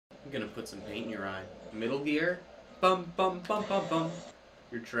I'm gonna put some paint in your eye. Middle gear? Bum bum bum bum bum.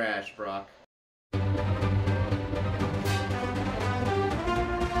 You're trash, Brock.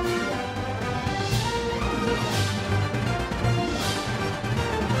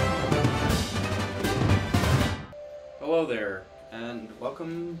 Hello there, and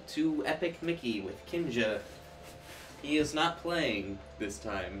welcome to Epic Mickey with Kinja. He is not playing this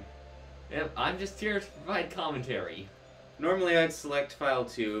time. Yep, I'm just here to provide commentary. Normally I'd select File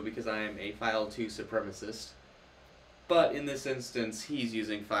 2 because I am a File 2 supremacist. But in this instance, he's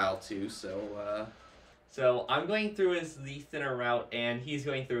using File 2, so So I'm going through as the thinner route, and he's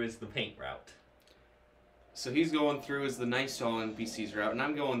going through as the paint route. So he's going through as the nice to all NPCs route, and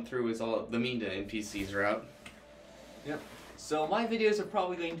I'm going through as all the mean to NPCs route. Yep. So my videos are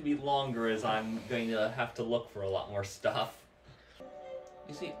probably going to be longer as I'm going to have to look for a lot more stuff.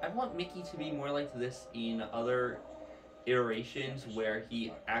 You see, I want Mickey to be more like this in other iterations where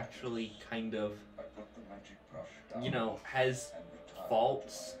he actually kind of, you know, has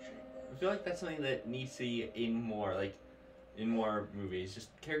faults. I feel like that's something that needs to be in more, like, in more movies. Just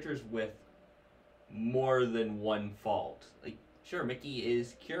characters with more than one fault. Like, sure, Mickey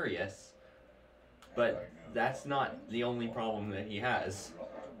is curious, but that's not the only problem that he has.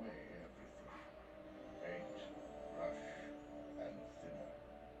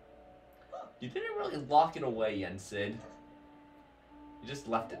 You didn't really lock it away, Sid. You just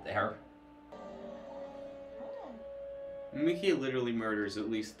left it there. Mickey literally murders at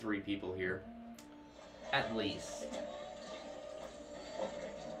least 3 people here. At least.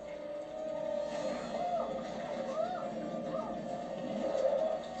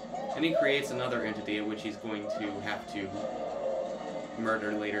 And he creates another entity which he's going to have to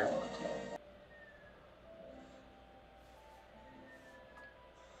murder later.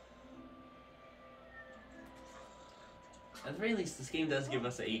 At the very least, this game does give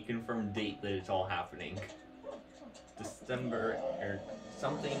us a confirmed date that it's all happening. December, or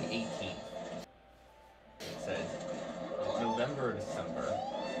something 18th. It said. November or December?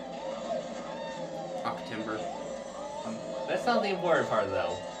 October. That's not the important part,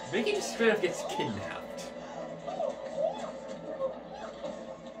 though. Mickey just straight up gets kidnapped.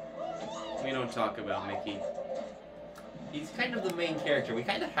 We don't talk about Mickey. He's kind of the main character. We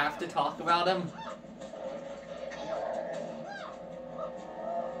kind of have to talk about him.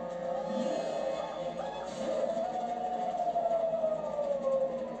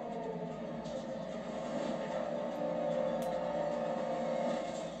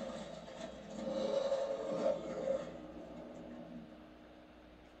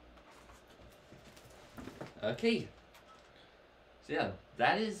 Okay. So yeah,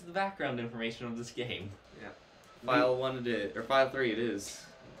 that is the background information of this game. Yeah. File 1 it is, or File 3 it is.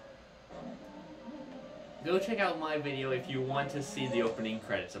 Go check out my video if you want to see the opening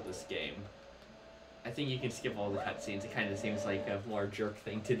credits of this game. I think you can skip all the cutscenes. It kind of seems like a more jerk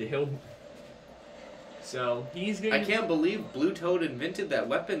thing to do. So he's going. I can't believe Blue Toad invented that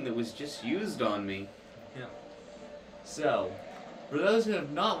weapon that was just used on me. Yeah. So, for those who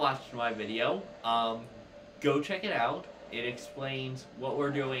have not watched my video, go check it out. It explains what we're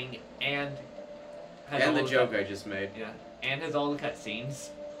doing and has And all the joke I just made. Yeah, and has all the cutscenes.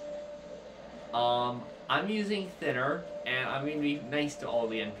 I'm using thinner, and I'm going to be nice to all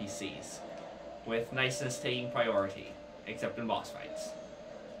the NPCs, with niceness taking priority, except in boss fights.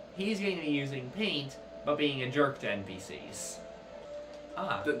 He's going to be using paint, but being a jerk to NPCs.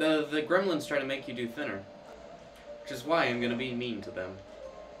 Ah. The gremlins try to make you do thinner, which is why I'm going to be mean to them.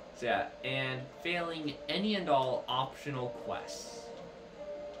 So yeah, and failing any and all optional quests.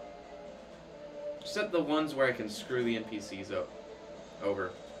 Except the ones where I can screw the NPCs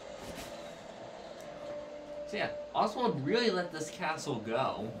over. So yeah, Oswald really let this castle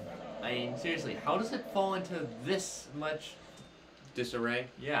go. I mean, seriously, how does it fall into this much disarray?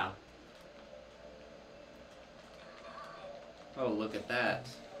 Yeah. Oh, look at that.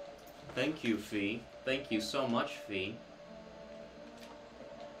 Thank you, Fee. Thank you so much, Fee.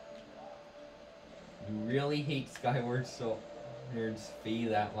 You really hate Skyward Sword's Fee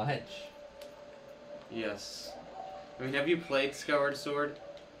that much? Yes. I mean, have you played Skyward Sword?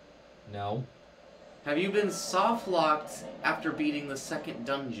 No. Have you been soft-locked after beating the 2nd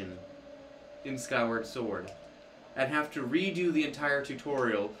dungeon in Skyward Sword? And have to redo the entire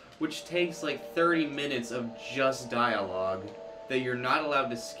tutorial, which takes like 30 minutes of just dialogue that you're not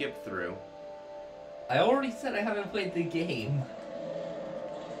allowed to skip through. I already said I haven't played the game.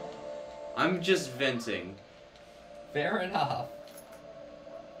 I'm just venting. Fair enough.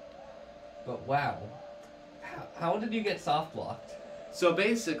 But wow. How did you get soft locked? So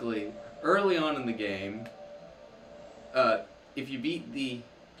basically, early on in the game, if you beat the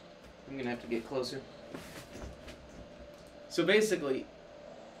I'm gonna have to get closer. So basically,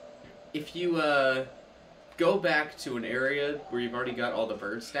 if you go back to an area where you've already got all the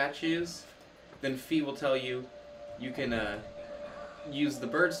bird statues, then Fee will tell you you can use the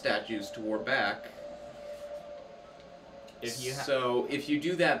bird statues to ward back. So if you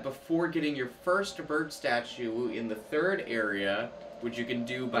do that before getting your first bird statue in the third area, which you can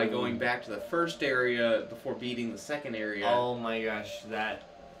do by going back to the first area before beating the second area. Oh my gosh, that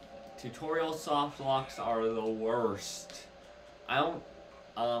tutorial soft locks are the worst. I don't.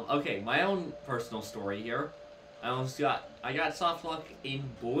 Okay, my own personal story here. I got soft lock in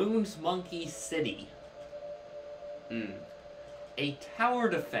Bloons Monkey City. A tower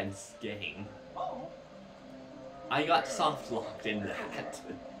defense game. I got soft locked in that.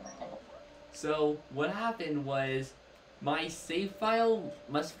 So what happened was my save file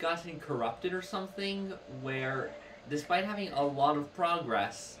must have gotten corrupted or something, where despite having a lot of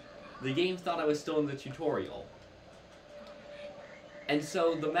progress, the game thought I was still in the tutorial. And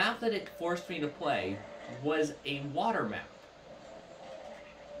so the map that it forced me to play was a water map.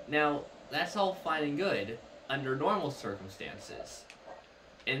 Now, that's all fine and good under normal circumstances.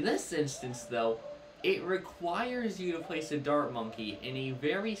 In this instance, though, it requires you to place a dart monkey in a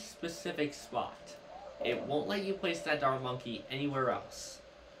very specific spot. It won't let you place that dart monkey anywhere else.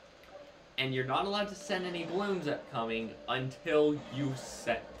 And you're not allowed to send any balloons coming until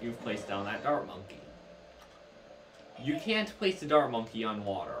you've placed down that dart monkey. You can't place the dart monkey on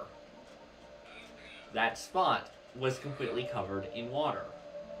water. That spot was completely covered in water.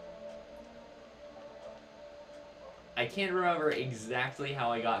 I can't remember exactly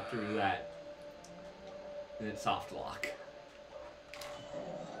how I got through that soft lock.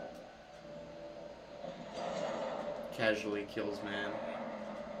 Casually kills man.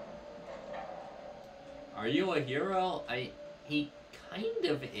 Are you a hero? He kind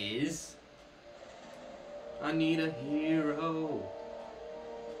of is. I need a hero.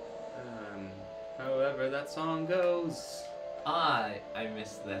 However that song goes. I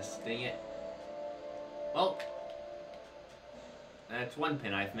missed this. Dang it. Well, that's one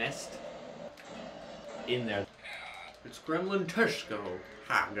pin I've missed. In there. It's Gremlin Tesco.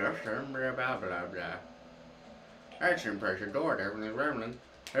 Ha, just blah blah blah blah. That's impressive door there from the Gremlin.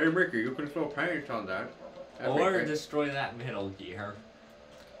 Hey Mickey, you can throw paint on that. Or destroy that middle gear.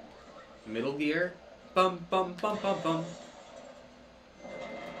 Middle gear? Bum bum bum bum bum.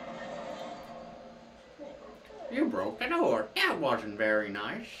 You broke the door. That wasn't very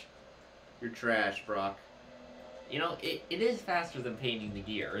nice. You're trash, Brock. You know, it is faster than painting the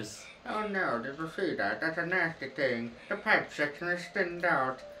gears. Oh no, did you see that? That's a nasty thing. The pipe section is thinned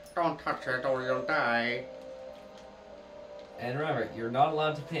out. Don't touch it or you'll die. And remember, you're not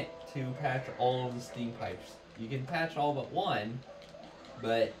allowed to patch all of the steam pipes. You can patch all but one,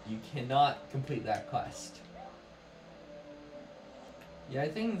 but you cannot complete that quest. Yeah, I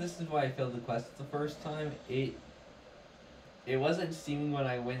think this is why I failed the quest the first time. It wasn't steaming when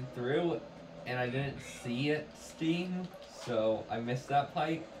I went through, and I didn't see it steam, so I missed that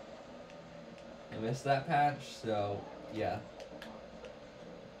pipe. I missed that patch, so yeah.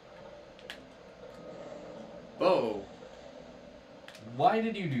 Whoa! Why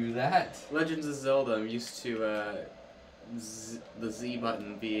did you do that? Legends of Zelda, I'm used to the Z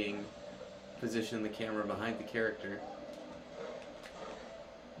button being positioned the camera behind the character.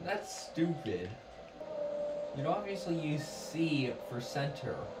 That's stupid. You'd obviously use C for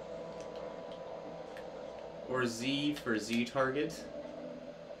center. Or Z for Z target.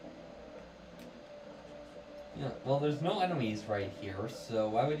 Yeah, well, there's no enemies right here, so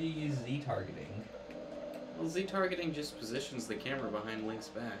why would you use Z targeting? Well, Z targeting just positions the camera behind Link's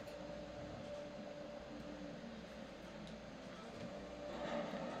back.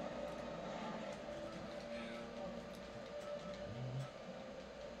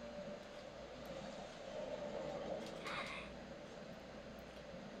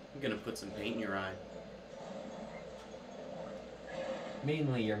 I'm gonna put some paint in your eye.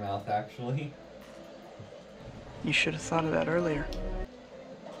 Mainly your mouth, actually. You should have thought of that earlier.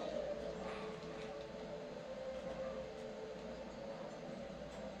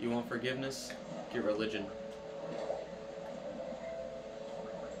 You want forgiveness? Get religion.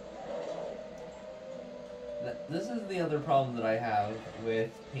 This is the other problem that I have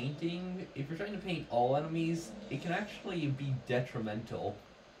with painting. If you're trying to paint all enemies, it can actually be detrimental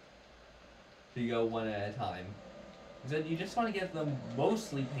to go one at a time. Because you just want to get them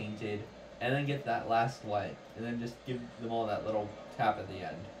mostly painted, and then get that last white, and then just give them all that little tap at the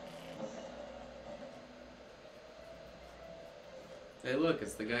end. Hey look,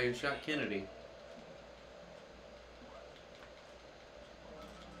 it's the guy who shot Kennedy.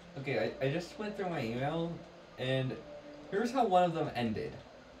 Okay, I just went through my email, and here's how one of them ended.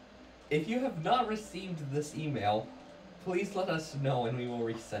 If you have not received this email, please let us know and we will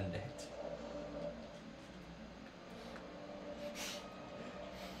resend it.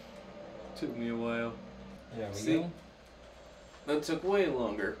 Took me a while. There we See? go. That took way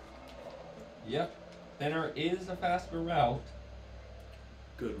longer. Yep. Thinner is a faster route.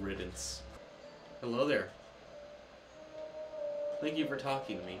 Good riddance. Hello there. Thank you for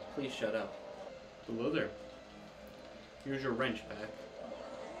talking to me. Please shut up. Hello there. Here's your wrench back.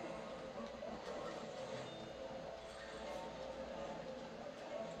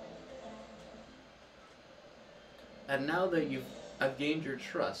 And now that I've gained your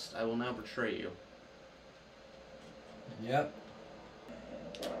trust, I will now betray you. Yep.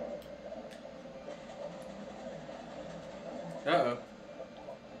 Uh-oh.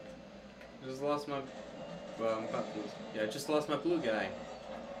 I just lost my... Well, I'm about to lose... Yeah, I just lost my blue guy.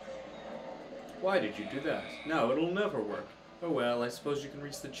 Why did you do that? No, it'll never work. Oh well, I suppose you can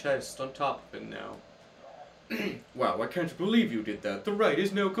reach the chest on top of it now. Wow, I can't believe you did that. The ride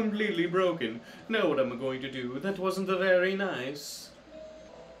is now completely broken. Now what am I going to do? That wasn't very nice.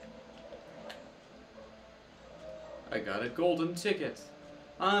 I got a golden ticket.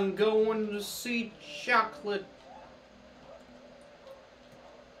 I'm going to see chocolate.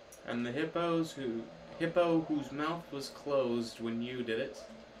 And the hippo whose mouth was closed when you did it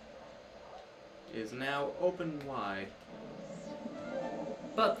is now open wide.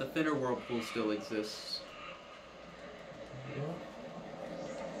 But the thinner whirlpool still exists.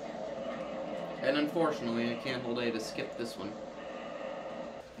 And unfortunately, I can't hold A to skip this one.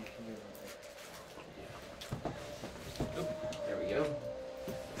 Oh, there we go.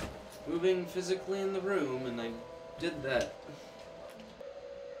 Moving physically in the room, and I did that.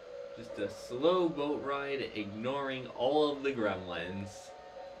 Just a slow boat ride, ignoring all of the gremlins.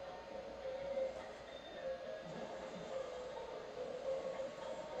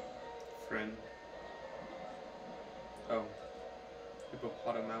 Friend. Oh.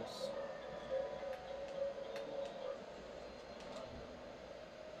 Hippopotamus.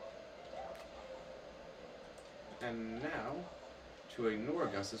 And now, to ignore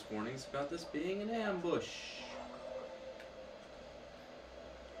Gus's warnings about this being an ambush.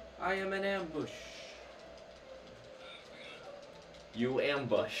 I am an ambush. You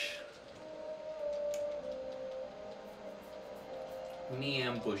ambush. Me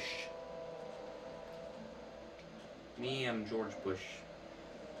ambush. Me am George Bush.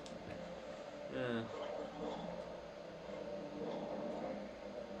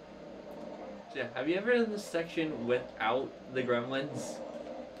 Yeah, have you ever done this section without the gremlins?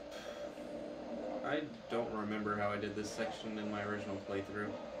 I don't remember how I did this section in my original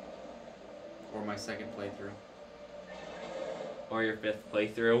playthrough. Or my second playthrough. Or your 5th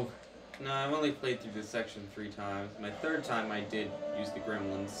playthrough? No, I've only played through this section 3 times. My 3rd time I did use the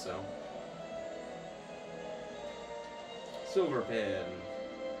gremlins, so... Silver Pin.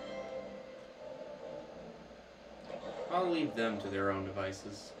 I'll leave them to their own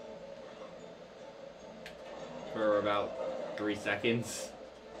devices. For about 3 seconds.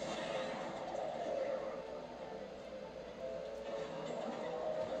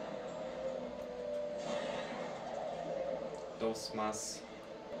 Dos mas.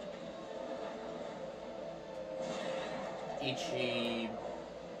 Ichi.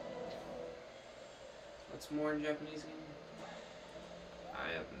 What's more in Japanese again?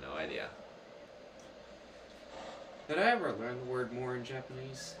 I have no idea. Did I ever learn the word more in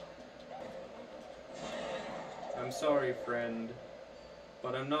Japanese? I'm sorry, friend.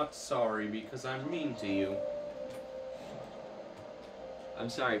 But I'm not sorry because I'm mean to you. I'm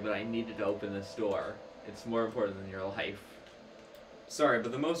sorry, but I needed to open this door. It's more important than your life. Sorry,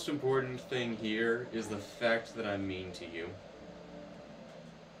 but the most important thing here is the fact that I'm mean to you.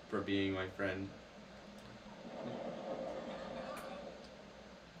 For being my friend.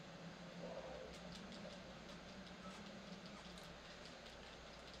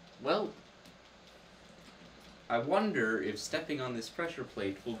 Well, I wonder if stepping on this pressure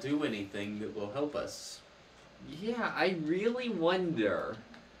plate will do anything that will help us. Yeah, I really wonder.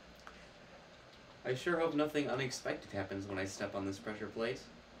 I sure hope nothing unexpected happens when I step on this pressure plate.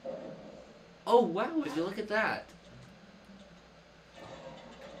 Oh wow, would you look at that?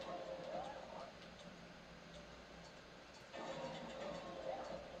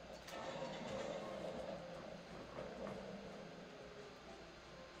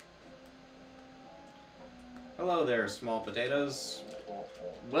 Hello there, small potatoes.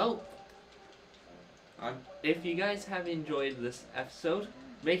 Well, if you guys have enjoyed this episode,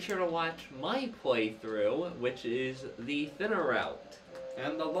 make sure to watch my playthrough, which is the thinner route.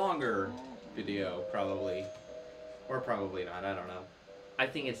 And the longer video, probably. Or probably not, I don't know. I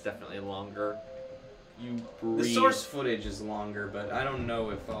think it's definitely longer. You The breeze. source footage is longer, but I don't know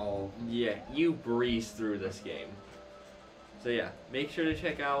if I'll... Yeah, you breeze through this game. So yeah, make sure to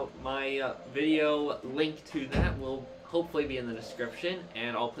check out my video. Link to that will hopefully be in the description,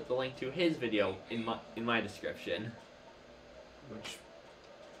 and I'll put the link to his video in my description. Which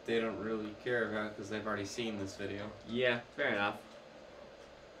they don't really care about because they've already seen this video. Yeah, fair enough.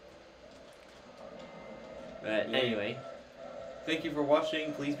 But Yeah. anyway. Thank you for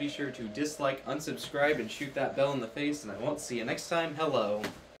watching. Please be sure to dislike, unsubscribe, and shoot that bell in the face, and I won't see you next time. Hello.